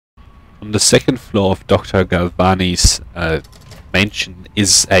On the second floor of Dr. Galvani's mansion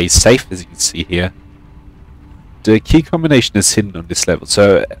is a safe, as you can see here. The key combination is hidden on this level,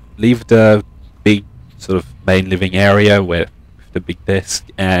 so leave the big sort of main living area with the big desk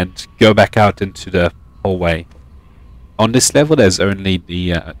and go back out into the hallway. On this level there's only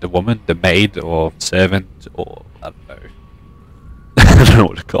the woman, the maid or servant, or I don't know. I don't know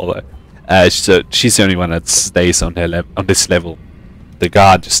what to call her. So she's the only one that stays on her on this level. The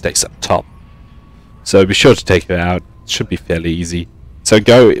guard just stays up top. So be sure to take her out. It should be fairly easy. So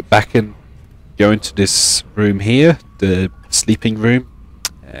go back and go into this room here, the sleeping room,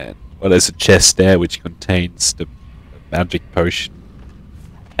 and well, there's a chest there which contains the magic potion.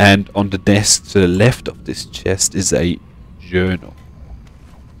 And on the desk to the left of this chest is a journal,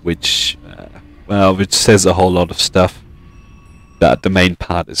 which which says a whole lot of stuff. But the main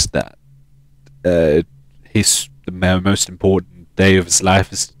part is that the most important day of his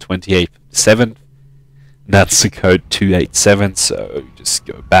life is the 28th of the 7th. That's the code 287, so just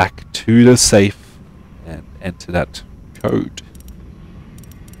go back to the safe and enter that code.